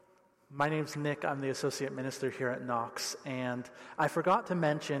My name's Nick. I'm the associate minister here at Knox, and I forgot to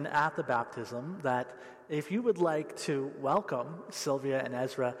mention at the baptism that if you would like to welcome Sylvia and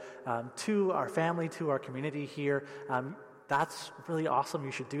Ezra to our family, to our community here, that's really awesome.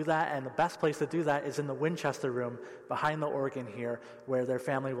 You should do that, and the best place to do that is in the Winchester room behind the organ here, where their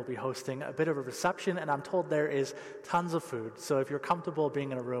family will be hosting a bit of a reception, and I'm told there is tons of food. So if you're comfortable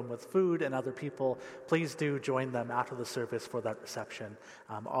being in a room with food and other people, please do join them after the service for that reception.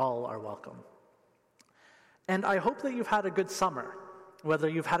 All are welcome. And I hope that you've had a good summer, whether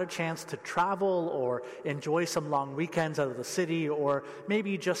you've had a chance to travel or enjoy some long weekends out of the city, or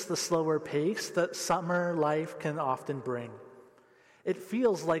maybe just the slower pace that summer life can often bring. It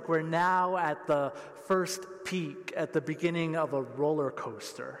feels like we're now at the first peak at the beginning of a roller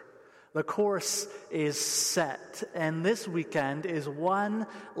coaster. The course is set, and this weekend is one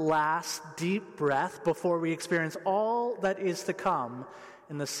last deep breath before we experience all that is to come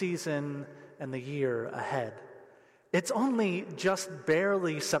in the season and the year ahead. It's only just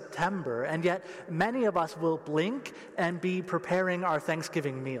barely September, and yet many of us will blink and be preparing our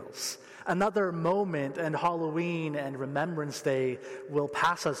Thanksgiving meals. Another moment, and Halloween and Remembrance Day will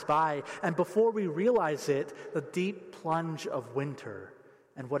pass us by, and before we realize it, the deep plunge of winter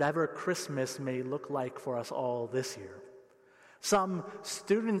and whatever Christmas may look like for us all this year. Some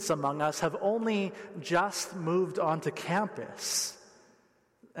students among us have only just moved onto campus,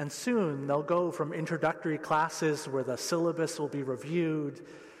 and soon they'll go from introductory classes where the syllabus will be reviewed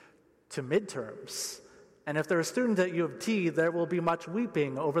to midterms. And if they're a student at U of T, there will be much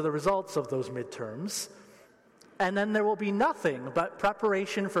weeping over the results of those midterms. And then there will be nothing but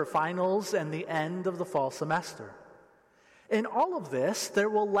preparation for finals and the end of the fall semester. In all of this, there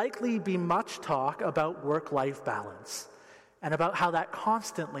will likely be much talk about work-life balance and about how that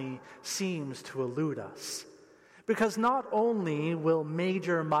constantly seems to elude us. Because not only will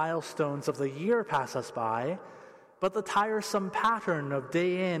major milestones of the year pass us by, but the tiresome pattern of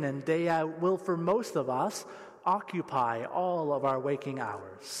day in and day out will, for most of us, occupy all of our waking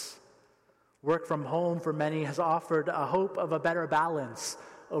hours. Work from home for many has offered a hope of a better balance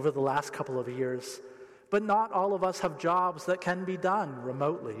over the last couple of years, but not all of us have jobs that can be done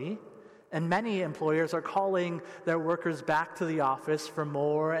remotely, and many employers are calling their workers back to the office for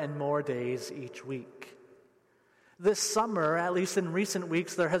more and more days each week. This summer, at least in recent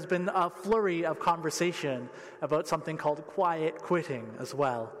weeks, there has been a flurry of conversation about something called quiet quitting as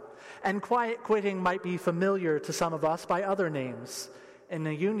well. And quiet quitting might be familiar to some of us by other names. In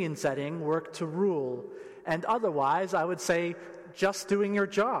a union setting, work to rule. And otherwise, I would say, just doing your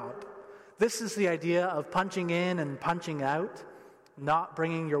job. This is the idea of punching in and punching out, not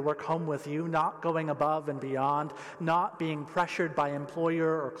bringing your work home with you, not going above and beyond, not being pressured by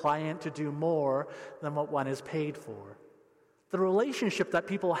employer or client to do more than what one is paid for. The relationship that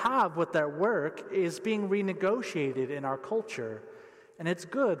people have with their work is being renegotiated in our culture, and it's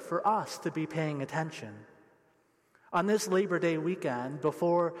good for us to be paying attention. On this Labor Day weekend,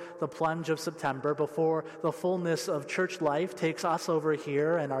 before the plunge of September, before the fullness of church life takes us over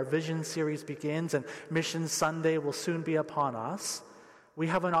here and our Vision series begins and Mission Sunday will soon be upon us, we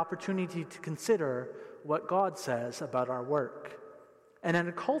have an opportunity to consider what God says about our work. And in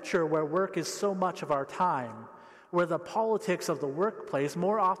a culture where work is so much of our time, where the politics of the workplace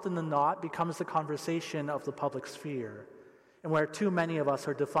more often than not becomes the conversation of the public sphere, and where too many of us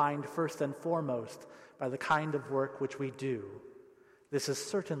are defined first and foremost by the kind of work which we do, this is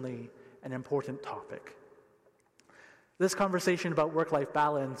certainly an important topic. This conversation about work-life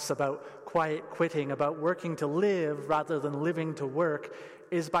balance, about quiet quitting, about working to live rather than living to work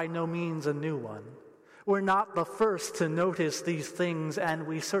is by no means a new one. We're not the first to notice these things, and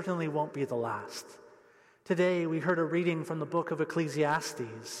we certainly won't be the last. Today we heard a reading from the book of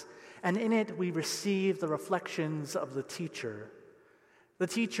Ecclesiastes, and in it we receive the reflections of the teacher. The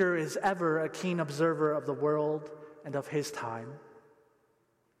teacher is ever a keen observer of the world and of his time.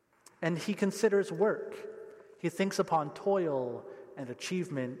 And he considers work. He thinks upon toil and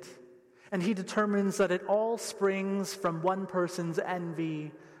achievement. And he determines that it all springs from one person's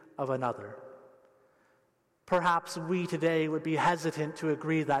envy of another. Perhaps we today would be hesitant to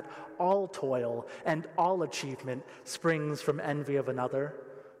agree that all toil and all achievement springs from envy of another.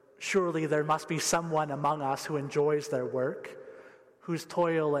 Surely there must be someone among us who enjoys their work, whose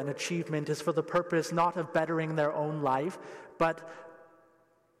toil and achievement is for the purpose not of bettering their own life,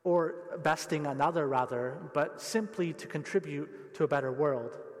 or besting another rather, but simply to contribute to a better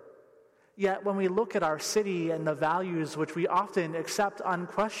world. Yet when we look at our city and the values which we often accept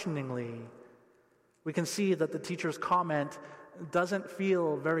unquestioningly, we can see that the teacher's comment doesn't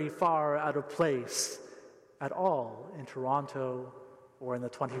feel very far out of place at all in Toronto or in the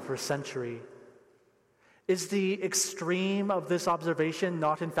 21st century? Is the extreme of this observation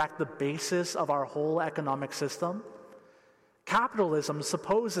not in fact the basis of our whole economic system? Capitalism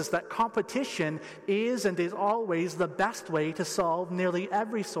supposes that competition is and is always the best way to solve nearly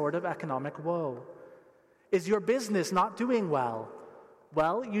every sort of economic woe. Is your business not doing well?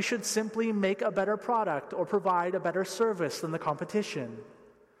 Well, you should simply make a better product or provide a better service than the competition.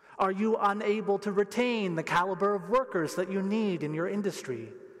 Are you unable to retain the caliber of workers that you need in your industry?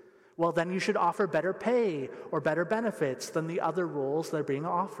 Well, then you should offer better pay or better benefits than the other roles that are being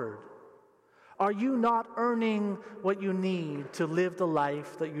offered. Are you not earning what you need to live the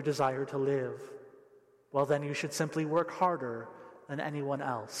life that you desire to live? Well, then you should simply work harder than anyone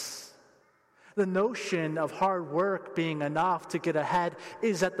else. The notion of hard work being enough to get ahead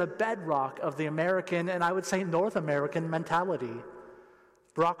is at the bedrock of the American, and I would say North American, mentality.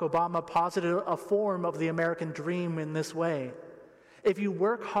 Barack Obama posited a form of the American dream in this way. If you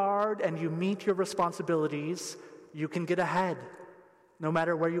work hard and you meet your responsibilities, you can get ahead, no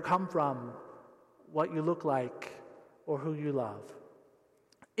matter where you come from, what you look like, or who you love.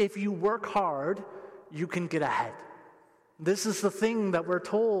 If you work hard, you can get ahead. This is the thing that we're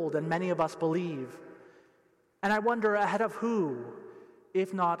told and many of us believe. And I wonder, ahead of who,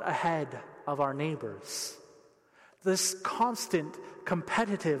 if not ahead of our neighbors? This constant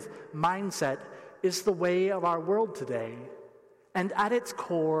competitive mindset is the way of our world today, and at its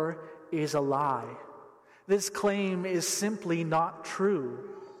core is a lie. This claim is simply not true.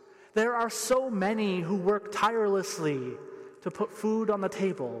 There are so many who work tirelessly to put food on the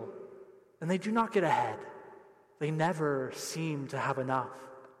table, and they do not get ahead. They never seem to have enough.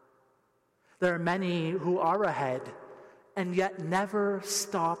 There are many who are ahead and yet never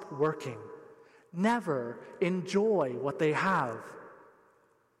stop working, never enjoy what they have.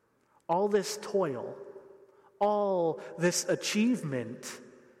 All this toil, all this achievement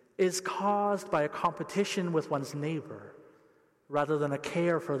is caused by a competition with one's neighbor rather than a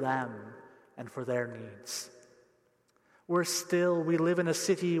care for them and for their needs. We live in a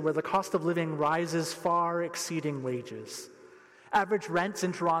city where the cost of living rises far exceeding wages. Average rents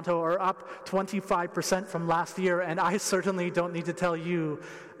in Toronto are up 25% from last year, and I certainly don't need to tell you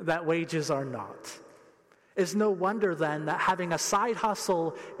that wages are not. It's no wonder then that having a side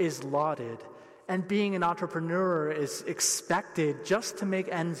hustle is lauded, and being an entrepreneur is expected just to make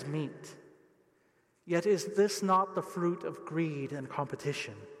ends meet. Yet is this not the fruit of greed and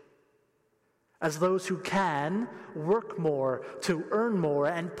competition? As those who can work more to earn more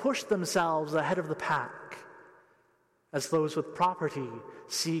and push themselves ahead of the pack. As those with property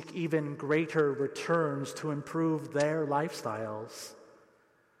seek even greater returns to improve their lifestyles.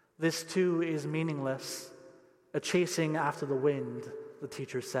 This too is meaningless, a chasing after the wind, the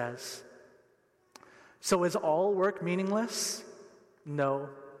teacher says. So is all work meaningless? No.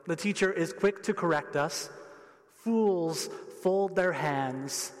 The teacher is quick to correct us. Fools fold their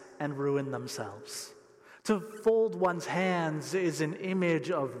hands and ruin themselves. To fold one's hands is an image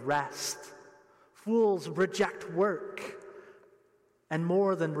of rest. Fools reject work and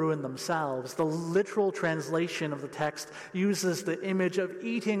more than ruin themselves. The literal translation of the text uses the image of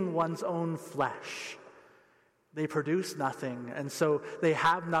eating one's own flesh. They produce nothing, and so they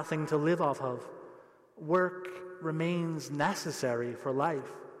have nothing to live off of. Work remains necessary for life.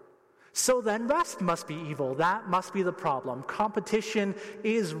 So then rest must be evil. That must be the problem. Competition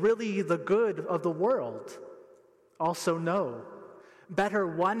is really the good of the world. Also no. Better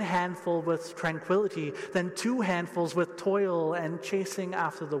one handful with tranquility than two handfuls with toil and chasing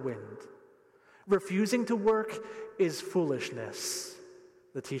after the wind. Refusing to work is foolishness,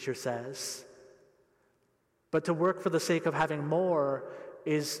 the teacher says. But to work for the sake of having more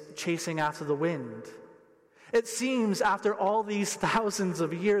is chasing after the wind. It seems after all these thousands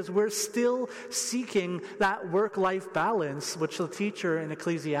of years, we're still seeking that work-life balance which the teacher in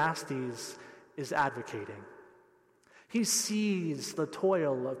Ecclesiastes is advocating. He sees the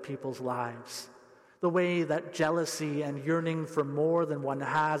toil of people's lives, the way that jealousy and yearning for more than one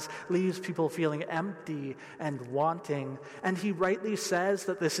has leaves people feeling empty and wanting, and he rightly says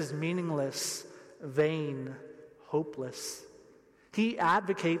that this is meaningless, vain, hopeless. He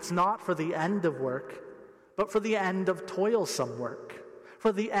advocates not for the end of work, but for the end of toilsome work,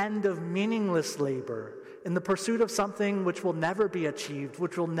 for the end of meaningless labor, in the pursuit of something which will never be achieved,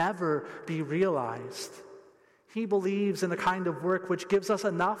 which will never be realized. He believes in a kind of work which gives us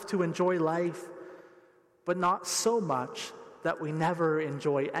enough to enjoy life, but not so much that we never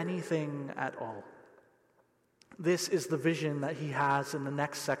enjoy anything at all. This is the vision that he has in the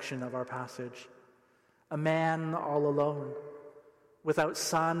next section of our passage. A man all alone, without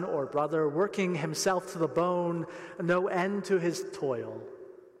son or brother, working himself to the bone, no end to his toil.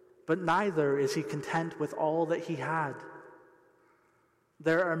 But neither is he content with all that he had.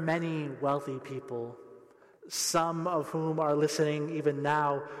 There are many wealthy people, some of whom are listening even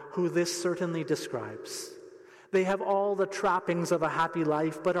now, who this certainly describes. They have all the trappings of a happy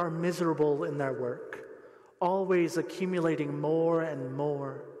life, but are miserable in their work, always accumulating more and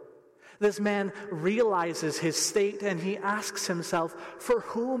more. This man realizes his state and he asks himself, "For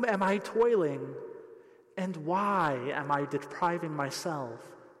whom am I toiling? And why am I depriving myself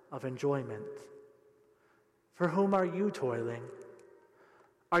of enjoyment?" For whom are you toiling?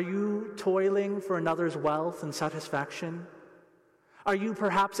 Are you toiling for another's wealth and satisfaction? Are you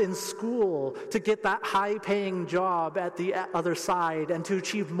perhaps in school to get that high-paying job at the other side and to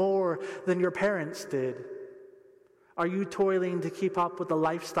achieve more than your parents did? Are you toiling to keep up with the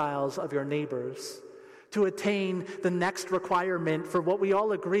lifestyles of your neighbors, to attain the next requirement for what we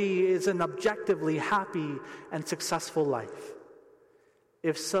all agree is an objectively happy and successful life?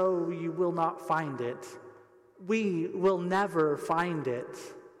 If so, you will not find it. We will never find it.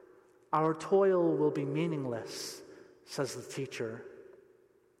 Our toil will be meaningless, says the teacher.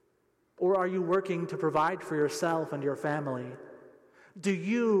 Or are you working to provide for yourself and your family? Do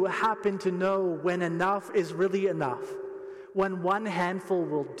you happen to know when enough is really enough? When one handful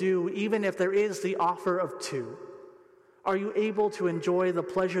will do, even if there is the offer of two? Are you able to enjoy the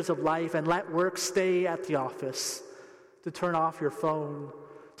pleasures of life and let work stay at the office? To turn off your phone?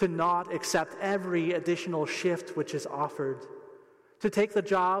 To not accept every additional shift which is offered? To take the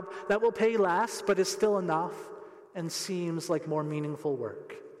job that will pay less but is still enough and seems like more meaningful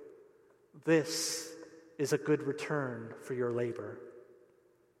work? This is a good return for your labor.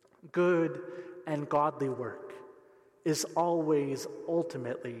 Good and godly work is always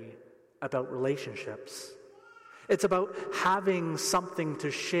ultimately about relationships. It's about having something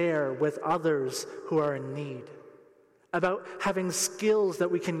to share with others who are in need, about having skills that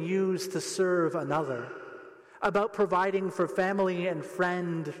we can use to serve another, about providing for family and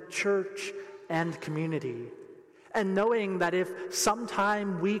friend, church, and community, and knowing that if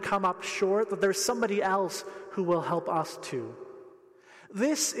sometime we come up short, that there's somebody else who will help us too.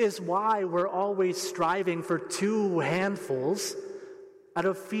 This is why we're always striving for two handfuls out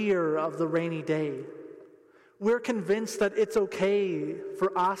of fear of the rainy day. We're convinced that it's okay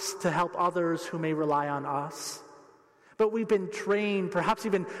for us to help others who may rely on us. But we've been trained, perhaps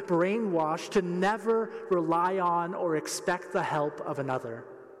even brainwashed, to never rely on or expect the help of another.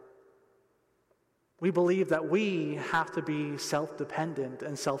 We believe that we have to be self-dependent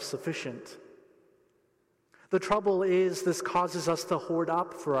and self-sufficient. The trouble is, this causes us to hoard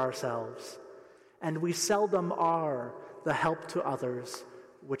up for ourselves, and we seldom are the help to others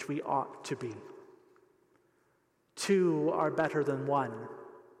which we ought to be. Two are better than one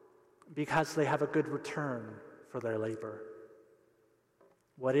because they have a good return for their labor.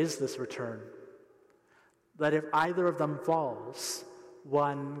 What is this return? That if either of them falls,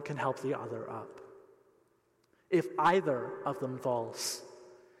 one can help the other up. If either of them falls,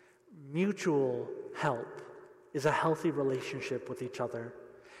 mutual help is a healthy relationship with each other,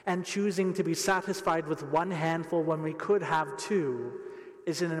 and choosing to be satisfied with one handful when we could have two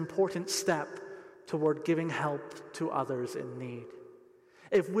is an important step toward giving help to others in need.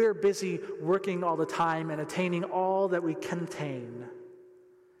 If we're busy working all the time and attaining all that we can attain,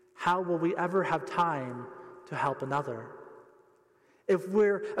 how will we ever have time to help another? If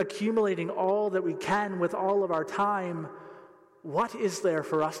we're accumulating all that we can with all of our time, what is there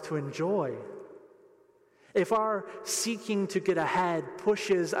for us to enjoy? If our seeking to get ahead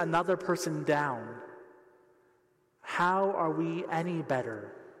pushes another person down, how are we any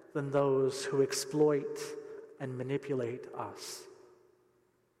better than those who exploit and manipulate us?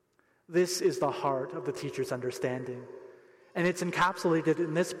 This is the heart of the teacher's understanding, and it's encapsulated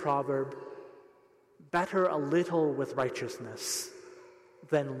in this proverb: better a little with righteousness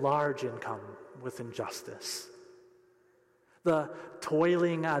than large income with injustice. The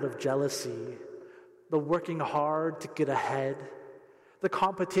toiling out of jealousy, the working hard to get ahead, the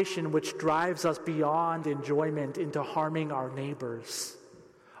competition which drives us beyond enjoyment into harming our neighbors.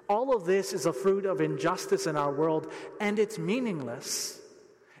 All of this is a fruit of injustice in our world, and it's meaningless.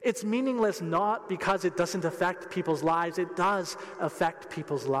 It's meaningless not because it doesn't affect people's lives. It does affect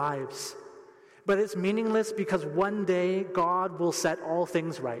people's lives. But it's meaningless because one day God will set all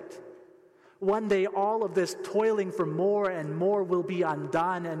things right. One day all of this toiling for more and more will be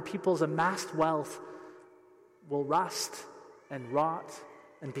undone, and people's amassed wealth will rust and rot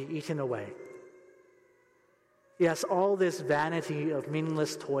and be eaten away. Yes, all this vanity of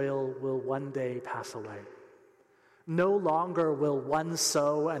meaningless toil will one day pass away. No longer will one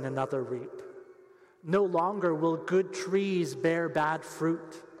sow and another reap. No longer will good trees bear bad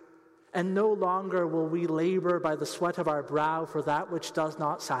fruit. And no longer will we labor by the sweat of our brow for that which does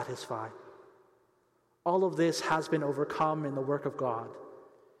not satisfy. All of this has been overcome in the work of God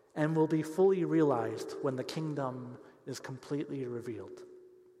and will be fully realized when the kingdom is completely revealed.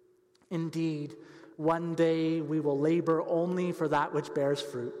 Indeed, one day we will labor only for that which bears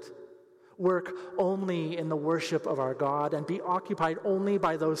fruit, work only in the worship of our God, and be occupied only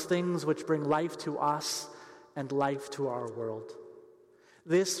by those things which bring life to us and life to our world.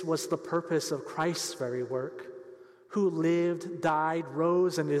 This was the purpose of Christ's very work, who lived, died,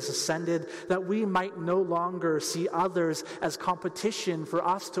 rose, and is ascended, that we might no longer see others as competition for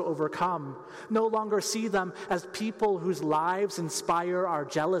us to overcome, no longer see them as people whose lives inspire our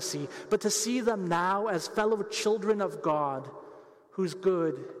jealousy, but to see them now as fellow children of God, whose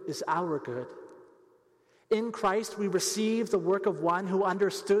good is our good. In Christ we receive the work of one who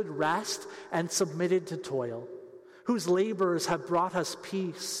understood rest and submitted to toil, whose labors have brought us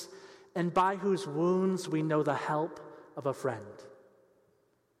peace, and by whose wounds we know the help of a friend,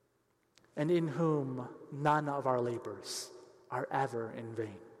 and in whom none of our labors are ever in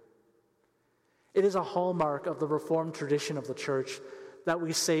vain. It is a hallmark of the Reformed tradition of the Church that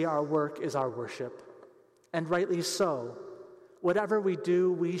we say our work is our worship, and rightly so. Whatever we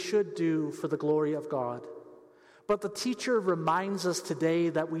do, we should do for the glory of God. But the teacher reminds us today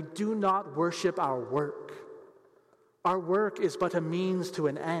that we do not worship our work. Our work is but a means to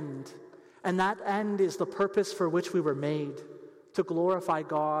an end, and that end is the purpose for which we were made, to glorify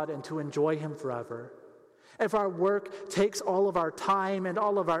God and to enjoy Him forever. If our work takes all of our time and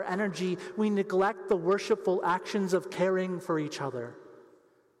all of our energy, we neglect the worshipful actions of caring for each other,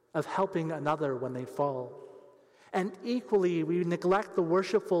 of helping another when they fall. And equally, we neglect the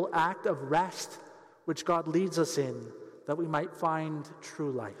worshipful act of rest, which God leads us in, that we might find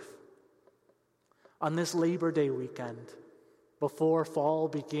true life. On this Labor Day weekend, before fall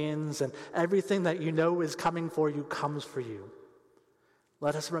begins and everything that you know is coming for you comes for you,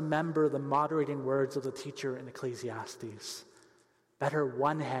 let us remember the moderating words of the teacher in Ecclesiastes. Better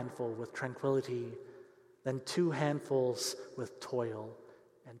one handful with tranquility than two handfuls with toil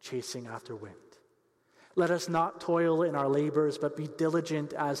and chasing after wind. Let us not toil in our labors, but be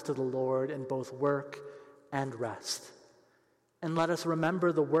diligent as to the Lord in both work and rest. And let us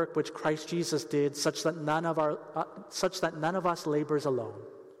remember the work which Christ Jesus did, such that none of us labors alone,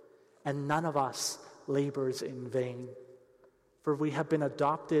 and none of us labors in vain. For we have been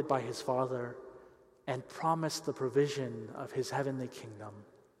adopted by His Father and promised the provision of His heavenly kingdom.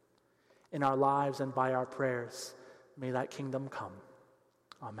 In our lives and by our prayers, may that kingdom come.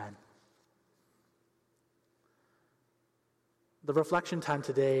 Amen. The reflection time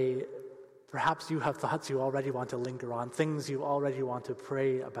today, perhaps you have thoughts you already want to linger on, things you already want to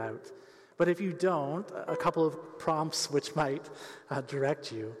pray about. But if you don't, a couple of prompts which might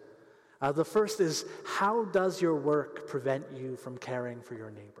direct you. The first is, how does your work prevent you from caring for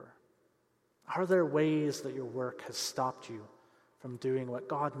your neighbor? Are there ways that your work has stopped you from doing what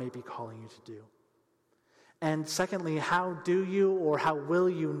God may be calling you to do? And secondly, how do you or how will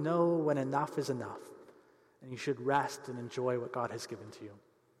you know when enough is enough and you should rest and enjoy what God has given to you?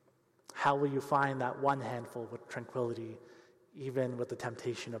 How will you find that one handful with tranquility, even with the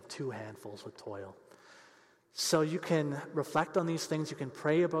temptation of two handfuls with toil? So you can reflect on these things, you can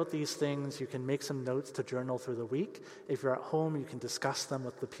pray about these things, you can make some notes to journal through the week. If you're at home, you can discuss them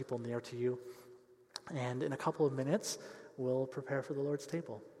with the people near to you. And in a couple of minutes, we'll prepare for the Lord's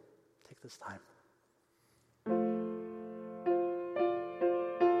table. Take this time.